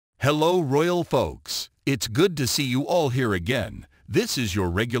Hello, royal folks. It's good to see you all here again. This is your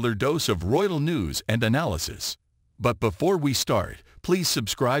regular dose of royal news and analysis. But before we start, please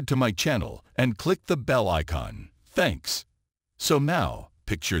subscribe to my channel and click the bell icon. Thanks. So now,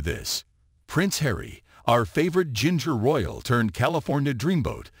 picture this. Prince Harry, our favorite ginger royal turned California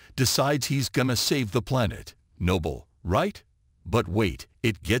dreamboat, decides he's gonna save the planet. Noble, right? But wait,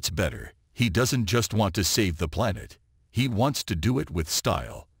 it gets better. He doesn't just want to save the planet. He wants to do it with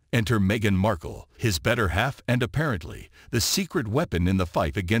style. Enter Meghan Markle, his better half and apparently the secret weapon in the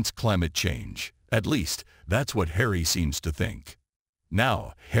fight against climate change. At least, that's what Harry seems to think.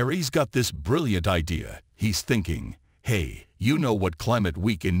 Now, Harry's got this brilliant idea. He's thinking, hey, you know what Climate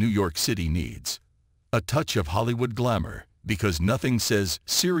Week in New York City needs? A touch of Hollywood glamour, because nothing says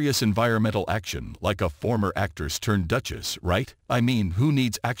serious environmental action like a former actress turned duchess, right? I mean, who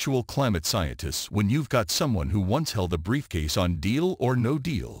needs actual climate scientists when you've got someone who once held a briefcase on Deal or No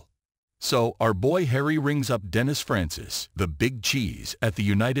Deal? So our boy Harry rings up Dennis Francis, the big cheese, at the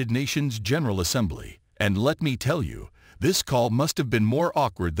United Nations General Assembly. And let me tell you, this call must have been more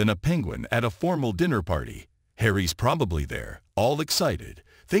awkward than a penguin at a formal dinner party. Harry's probably there, all excited,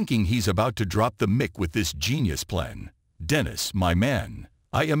 thinking he's about to drop the mic with this genius plan. Dennis, my man,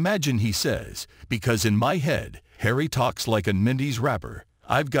 I imagine he says, because in my head, Harry talks like a Mindy's rapper.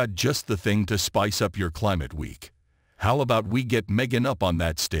 I've got just the thing to spice up your climate week. How about we get Meghan up on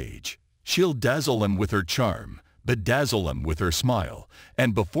that stage? She'll dazzle him with her charm, bedazzle him with her smile,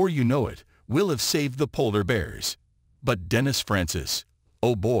 and before you know it, we'll have saved the polar bears. But Dennis Francis,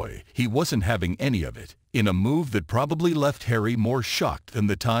 oh boy, he wasn't having any of it. In a move that probably left Harry more shocked than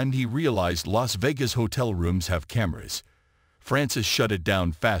the time he realized Las Vegas hotel rooms have cameras, Francis shut it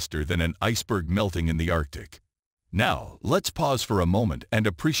down faster than an iceberg melting in the Arctic. Now, let's pause for a moment and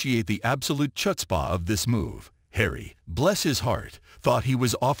appreciate the absolute chutzpah of this move. Harry, bless his heart, thought he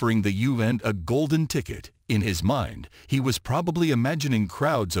was offering the UN a golden ticket. In his mind, he was probably imagining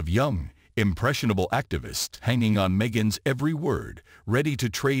crowds of young, impressionable activists hanging on Meghan's every word, ready to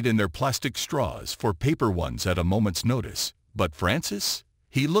trade in their plastic straws for paper ones at a moment's notice. But Francis?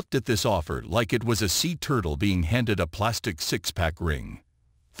 He looked at this offer like it was a sea turtle being handed a plastic six-pack ring.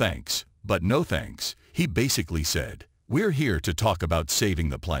 Thanks, but no thanks, he basically said. We're here to talk about saving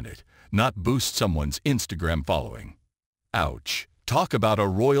the planet, not boost someone's Instagram following. Ouch. Talk about a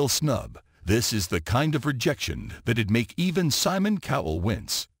royal snub. This is the kind of rejection that'd make even Simon Cowell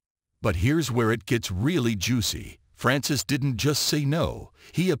wince. But here's where it gets really juicy. Francis didn't just say no.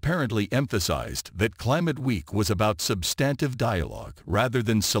 He apparently emphasized that Climate Week was about substantive dialogue rather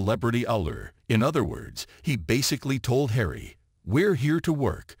than celebrity allure. In other words, he basically told Harry, we're here to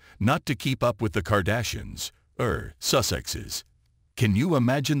work, not to keep up with the Kardashians, Sussexes. Can you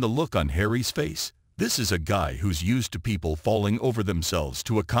imagine the look on Harry's face? This is a guy who's used to people falling over themselves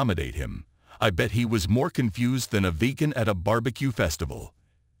to accommodate him. I bet he was more confused than a vegan at a barbecue festival.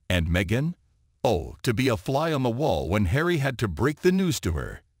 And Meghan? Oh, to be a fly on the wall when Harry had to break the news to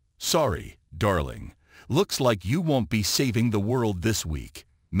her. Sorry, darling. Looks like you won't be saving the world this week.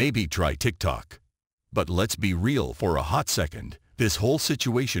 Maybe try TikTok. But let's be real for a hot second. This whole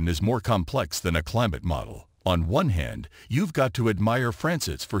situation is more complex than a climate model. On one hand, you've got to admire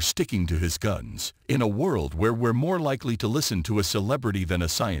Francis for sticking to his guns. In a world where we're more likely to listen to a celebrity than a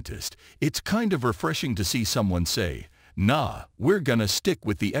scientist, it's kind of refreshing to see someone say, nah, we're gonna stick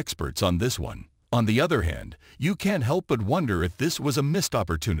with the experts on this one. On the other hand, you can't help but wonder if this was a missed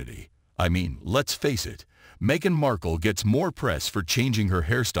opportunity. I mean, let's face it, Meghan Markle gets more press for changing her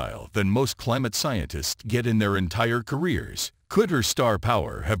hairstyle than most climate scientists get in their entire careers. Could her star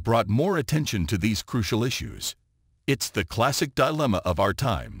power have brought more attention to these crucial issues? It's the classic dilemma of our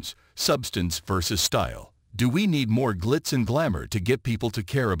times, substance versus style. Do we need more glitz and glamour to get people to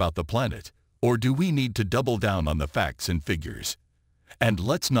care about the planet? Or do we need to double down on the facts and figures? And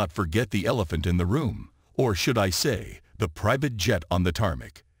let's not forget the elephant in the room, or should I say, the private jet on the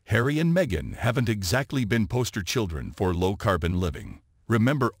tarmac. Harry and Meghan haven't exactly been poster children for low-carbon living.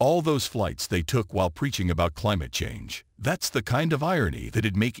 Remember all those flights they took while preaching about climate change. That's the kind of irony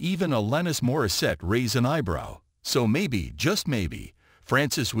that'd make even Alanis Morissette raise an eyebrow. So maybe, just maybe,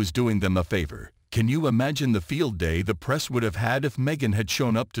 Francis was doing them a favor. Can you imagine the field day the press would have had if Meghan had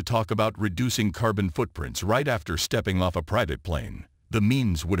shown up to talk about reducing carbon footprints right after stepping off a private plane? The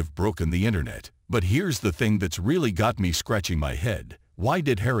memes would have broken the internet. But here's the thing that's really got me scratching my head. Why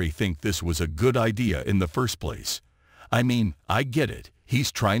did Harry think this was a good idea in the first place? I mean, I get it.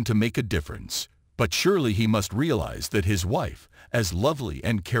 He's trying to make a difference. But surely he must realize that his wife, as lovely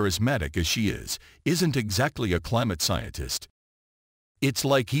and charismatic as she is, isn't exactly a climate scientist. It's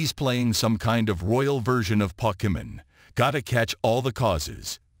like he's playing some kind of royal version of Pokemon. Gotta catch all the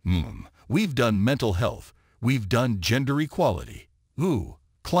causes. We've done mental health. We've done gender equality. Ooh,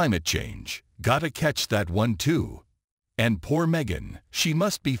 climate change. Gotta catch that one too. And poor Meghan, she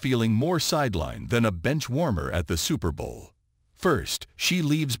must be feeling more sidelined than a bench warmer at the Super Bowl. First, she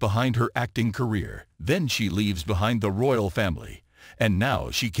leaves behind her acting career. Then she leaves behind the royal family. And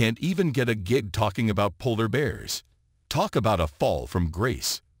now she can't even get a gig talking about polar bears. Talk about a fall from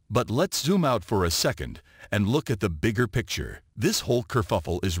grace. But let's zoom out for a second and look at the bigger picture. This whole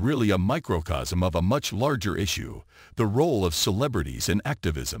kerfuffle is really a microcosm of a much larger issue, the role of celebrities in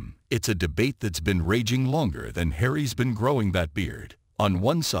activism. It's a debate that's been raging longer than Harry's been growing that beard. On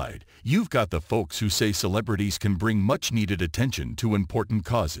one side, you've got the folks who say celebrities can bring much-needed attention to important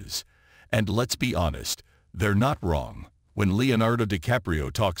causes. And let's be honest, they're not wrong. When Leonardo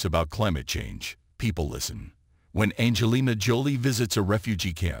DiCaprio talks about climate change, people listen. When Angelina Jolie visits a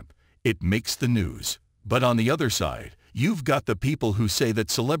refugee camp, it makes the news. But on the other side, you've got the people who say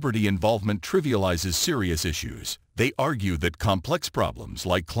that celebrity involvement trivializes serious issues. They argue that complex problems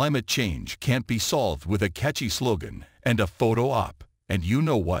like climate change can't be solved with a catchy slogan and a photo op. And you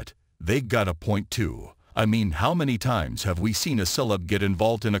know what? They got a point too. I mean, how many times have we seen a celeb get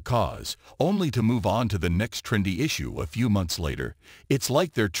involved in a cause, only to move on to the next trendy issue a few months later? It's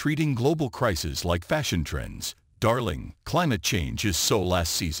like they're treating global crises like fashion trends. Darling, climate change is so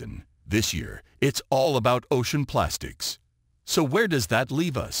last season. This year, it's all about ocean plastics. So where does that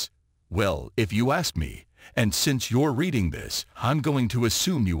leave us? Well, if you ask me, and since you're reading this, I'm going to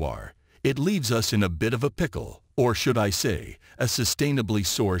assume you are, it leaves us in a bit of a pickle, or should I say, a sustainably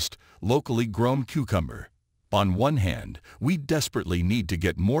sourced, locally grown cucumber. On one hand, we desperately need to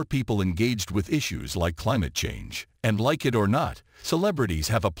get more people engaged with issues like climate change. And like it or not, celebrities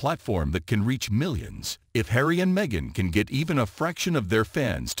have a platform that can reach millions. If Harry and Meghan can get even a fraction of their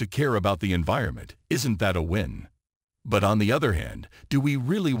fans to care about the environment, isn't that a win? But on the other hand, do we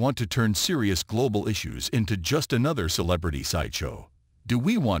really want to turn serious global issues into just another celebrity sideshow? Do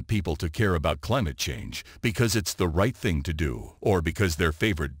we want people to care about climate change because it's the right thing to do, or because their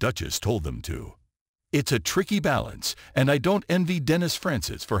favorite duchess told them to? It's a tricky balance, and I don't envy Dennis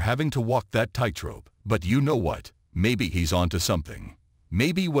Francis for having to walk that tightrope. But you know what? Maybe he's onto something.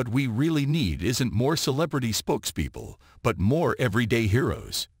 Maybe what we really need isn't more celebrity spokespeople, but more everyday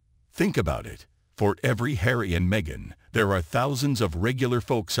heroes. Think about it. For every Harry and Meghan, there are thousands of regular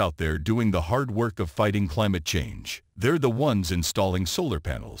folks out there doing the hard work of fighting climate change. They're the ones installing solar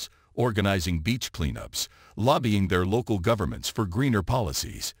panels, organizing beach cleanups, lobbying their local governments for greener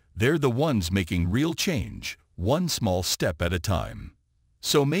policies. They're the ones making real change, one small step at a time.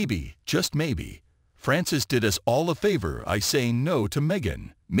 So maybe, just maybe, Francis did us all a favor by saying no to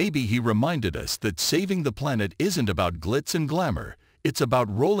Meghan. Maybe he reminded us that saving the planet isn't about glitz and glamour. It's about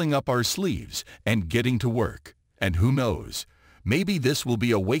rolling up our sleeves and getting to work. And who knows, maybe this will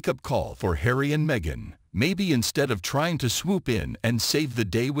be a wake-up call for Harry and Meghan. Maybe instead of trying to swoop in and save the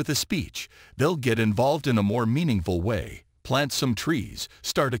day with a speech, they'll get involved in a more meaningful way. Plant some trees,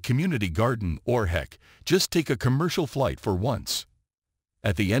 start a community garden, or heck, just take a commercial flight for once.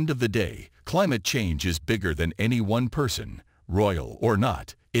 At the end of the day, climate change is bigger than any one person, royal or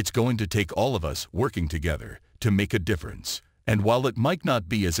not. It's going to take all of us working together to make a difference. And while it might not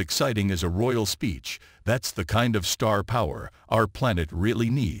be as exciting as a royal speech, that's the kind of star power our planet really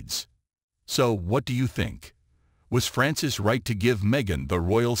needs. So what do you think? Was Francis right to give Meghan the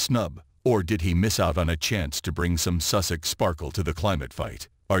royal snub? Or did he miss out on a chance to bring some Sussex sparkle to the climate fight?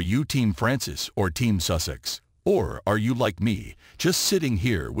 Are you Team Francis or Team Sussex? Or are you like me, just sitting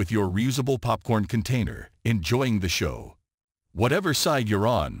here with your reusable popcorn container, enjoying the show? Whatever side you're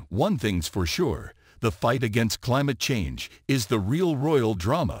on, one thing's for sure. The fight against climate change is the real royal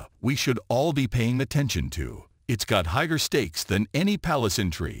drama we should all be paying attention to. It's got higher stakes than any palace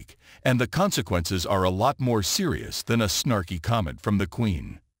intrigue, and the consequences are a lot more serious than a snarky comment from the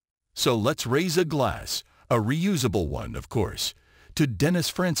Queen. So let's raise a glass, a reusable one, of course, to Dennis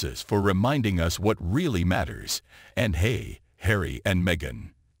Francis for reminding us what really matters. And hey, Harry and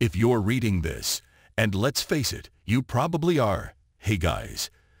Meghan, if you're reading this, and let's face it, you probably are, hey guys,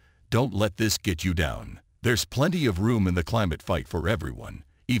 don't let this get you down. There's plenty of room in the climate fight for everyone,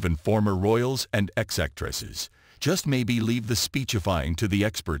 even former royals and ex-actresses. Just maybe leave the speechifying to the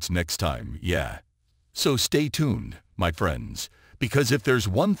experts next time, yeah. So stay tuned, my friends. Because if there's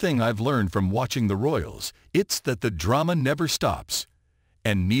one thing I've learned from watching the royals, it's that the drama never stops.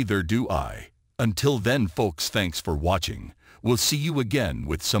 And neither do I. Until then, folks, thanks for watching. We'll see you again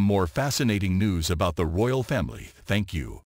with some more fascinating news about the royal family. Thank you.